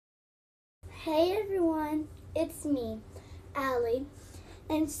Hey everyone, it's me, Allie.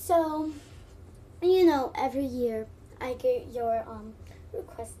 And so, every year I get your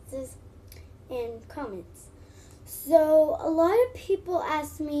requests and comments. So a lot of people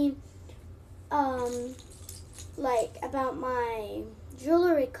ask me about my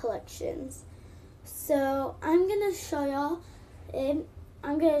jewelry collections. So I'm gonna show y'all it.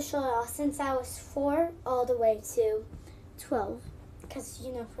 I'm gonna show y'all since I was 4 all the way to 12, because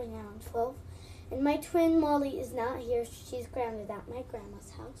for now I'm 12. And my twin Molly is not here. She's grounded at my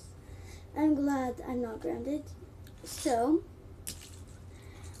grandma's house. I'm glad I'm not grounded. So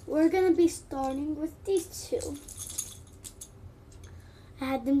we're gonna be starting with these two. I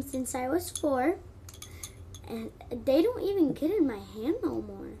had them since I was 4, and they don't even get in my hand no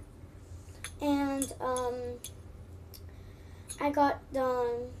more. And I got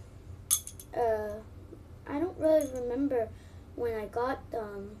them. I don't really remember when I got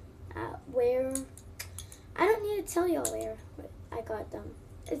them. Where? I don't need to tell y'all where I got them.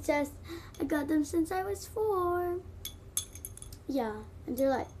 It's just I got them since I was 4. Yeah, and they're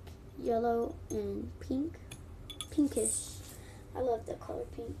like yellow and pinkish. I love the color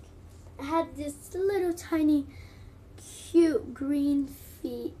pink. I had this little tiny cute green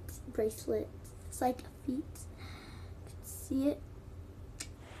feet bracelet. It's like feet. You can see it.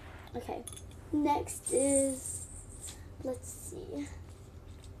 Okay, next is, let's see.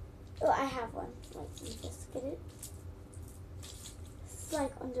 Oh, I have one. Let me just get it. It's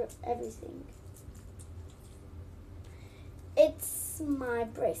like under everything. It's my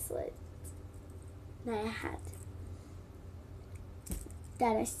bracelet that I had,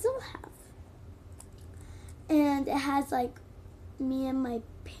 that I still have. And it has like me and my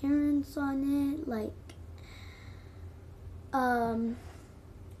parents on it, like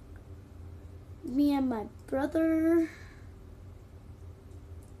me and my brother.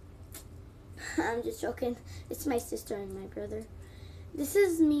 I'm just joking. It's my sister and my brother. This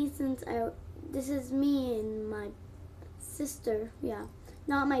is me this is me and my sister, yeah.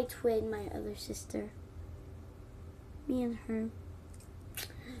 Not my twin, my other sister. Me and her.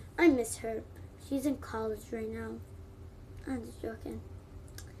 I miss her. She's in college right now. I'm just joking.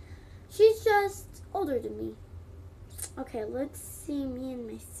 She's just older than me. Okay, let's see me and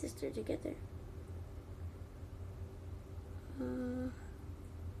my sister together.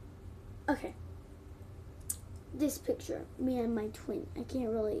 Okay. This picture, me and my twin. I can't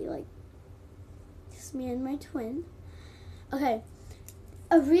really just me and my twin. Okay.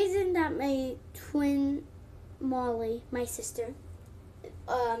 A reason that my twin Molly, my sister,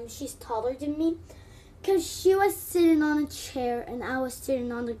 she's taller than me, because she was sitting on a chair and I was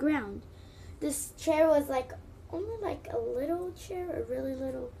sitting on the ground. This chair was only a little chair,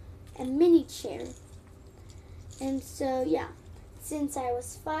 a mini chair. And so, yeah, since I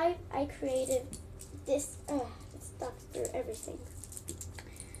was 5, I created this. It stuck through everything.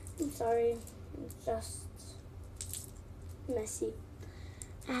 I'm sorry, it's just messy.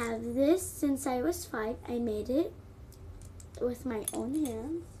 I have this since I was 5. I made it with my own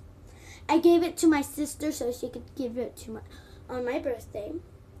hands. I gave it to my sister so she could give it on my birthday.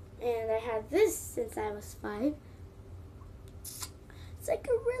 And I had this since I was 5. It's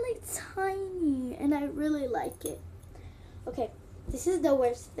really tiny, and I really like it. Okay, this is the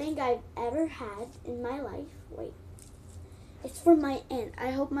worst thing I've ever had in my life. Wait, it's for my aunt.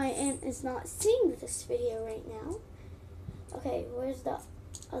 I hope my aunt is not seeing this video right now. Okay, where's the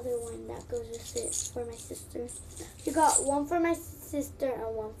other one that goes with it for my sister? She got one for my sister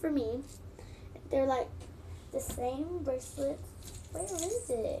and one for me. They're the same bracelets. Where is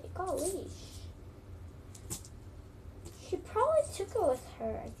it? Golly. She probably took it with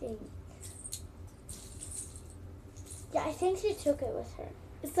her, I think. Yeah, I think she took it with her.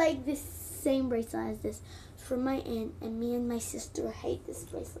 It's the same bracelet as this. It's for my aunt, and me and my sister hate this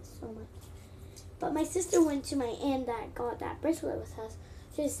bracelet so much. But my sister went to my aunt that got that bracelet with us.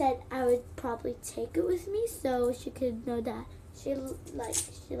 She said I would probably take it with me so she could know that she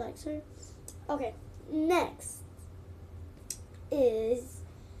likes her. Okay, next is,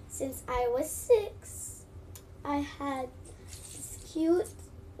 since I was 6, I had this cute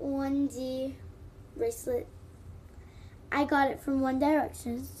 1D bracelet. I got it from One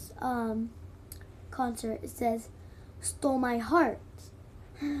Direction's concert. It says, "Stole my heart."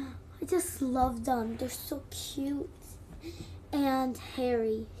 I just love them. They're so cute. And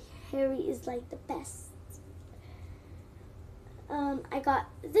Harry is the best. I got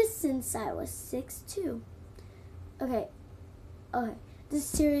this since I was 6 too. Okay. This,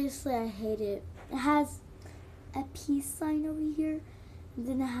 seriously, I hate it. It has a peace sign over here, and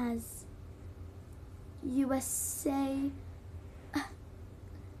then it has USA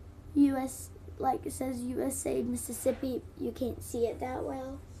US, like it says USA Mississippi. You can't see it that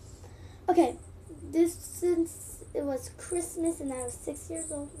well. Okay, this since it was Christmas and I was 6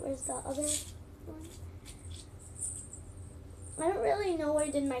 years old. Where's the other one? I don't really know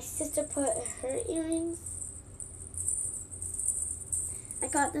where did my sister put her earrings. I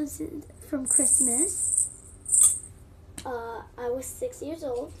got them from Christmas. I was 6 years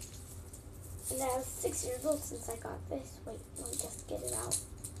old. And I was 6 years old since I got this. Wait, let me just get it out.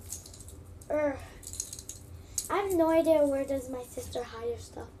 I have no idea where does my sister hide her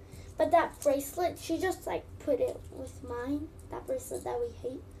stuff. But that bracelet, she just like put it with mine. That bracelet that we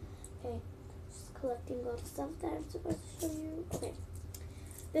hate. Okay, just collecting all the stuff that I'm supposed to show you. Okay,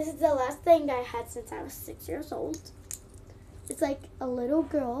 this is the last thing I had since I was 6 years old. It's like a little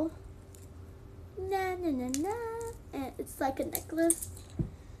girl. Na na na na. And it's like a necklace.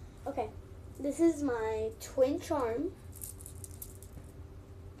 Okay, this is my twin charm.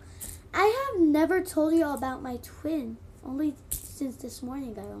 I have never told y'all about my twin. Only since this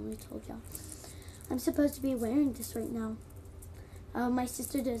morning I only told y'all. I'm supposed to be wearing this right now. My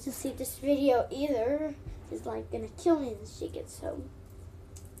sister doesn't see this video either. She's like gonna kill me when she gets home.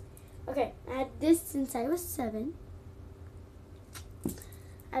 Okay, I had this since I was 7.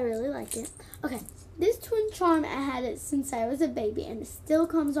 I really like it. Okay, this twin charm, I had it since I was a baby, and it still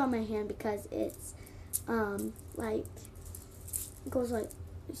comes on my hand because it's, like, it goes like,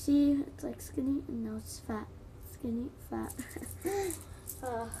 you see, it's like skinny, and now it's fat. Skinny, fat.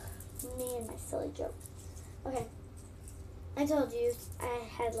 Me and my silly joke. Okay, I told you I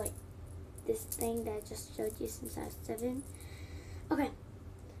had, like, this thing that I just showed you since I was 7. Okay,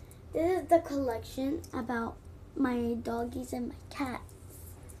 this is the collection about my doggies and my cats.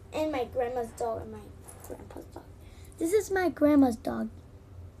 And my grandma's dog and my grandpa's dog. This is my grandma's dog.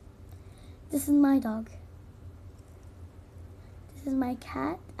 This is my dog. This is my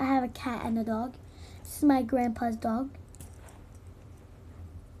cat. I have a cat and a dog. This is my grandpa's dog.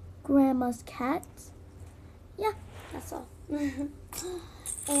 Grandma's cat. Yeah, that's all.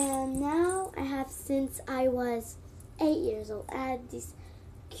 And now I have since I was 8 years old. I had these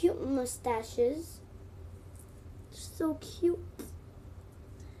cute mustaches. So cute.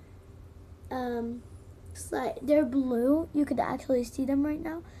 It's like they're blue. You could actually see them right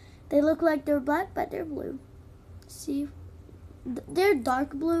now. They look like they're black, but they're blue. See, they're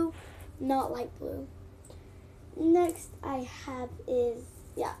dark blue, not light blue. Next I have is,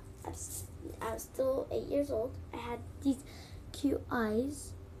 yeah, I was still 8 years old. I had these cute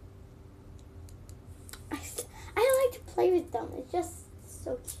eyes. I like to play with them. It's just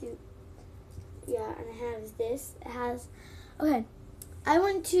so cute. Yeah, and I have this. It has, okay. I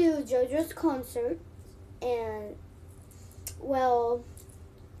went to JoJo's concert, and, well,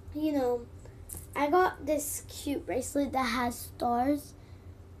 you know, I got this cute bracelet that has stars,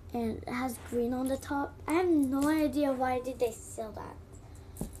 and it has green on the top. I have no idea why did they sell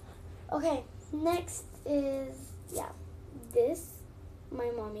that. Okay, next is, yeah, this.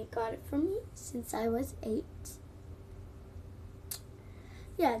 My mommy got it for me since I was 8.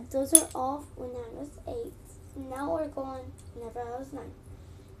 Yeah, those are all when I was 8. Now we're going whenever I was 9.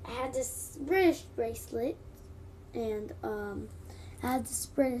 I had this British bracelet, and I had this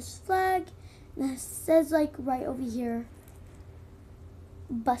British flag, and it says like right over here,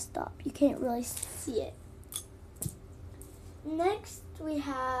 bus stop. You can't really see it. Next we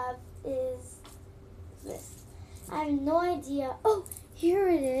have is this. I have no idea. Oh, here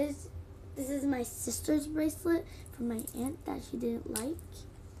it is. This is my sister's bracelet from my aunt that she didn't like.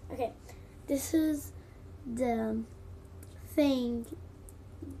 Okay, this is the thing.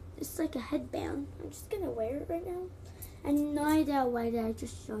 It's like a headband. I'm just gonna wear it right now. I have no idea why did I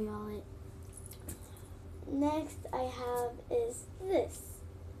just show y'all it. Next I have is this.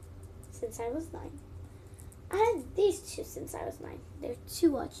 Since I was 9. I had these two since I was 9. They're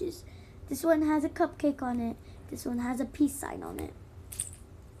 2 watches. This one has a cupcake on it. This one has a peace sign on it.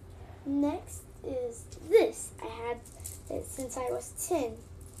 Next is this. I had it since I was 10.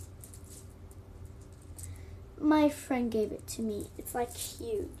 My friend gave it to me. It's like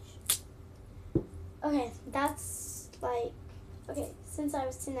huge. Okay, that's like, okay, since I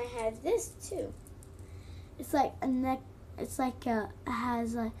was 10 I had this too. It's like a neck, it's like it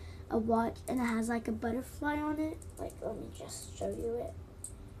has a watch, and it has like a butterfly on it. Like, let me just show you it.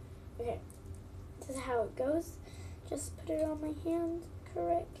 Okay, this is how it goes. Just put it on my hand,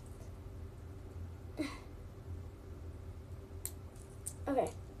 correct? Okay.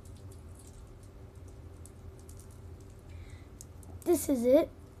 This is it.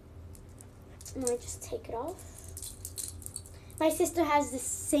 And I just take it off. My sister has the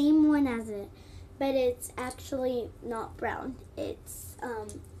same one as it, but it's actually not brown. It's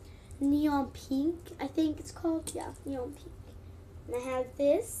neon pink, I think it's called. Yeah, neon pink. And I had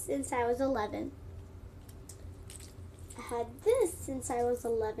this since I was 11. I had this since I was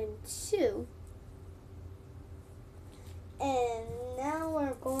 11 too. And now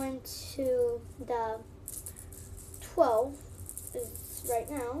we're going to the 12 is right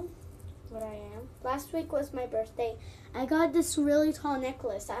now what I am. Last week was my birthday. I got this really tall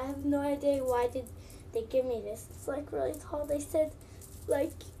necklace. I have no idea why did they give me this. It's like really tall. They said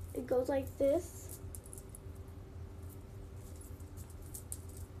like it goes like this.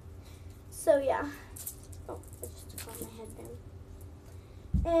 So yeah. Oh, I just took off my headband.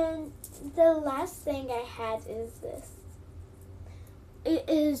 And the last thing I had is this. It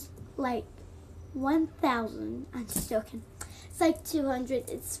is like 1,000. I'm just joking. It's like 200.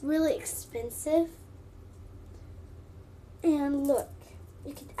 It's really expensive. And look,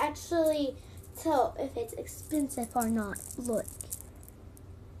 you can actually tell if it's expensive or not. Look.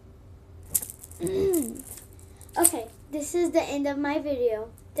 Okay, this is the end of my video.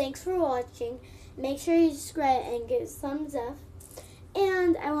 Thanks for watching. Make sure you subscribe and give thumbs up.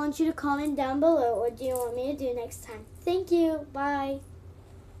 And I want you to comment down below what do you want me to do next time. Thank you. Bye.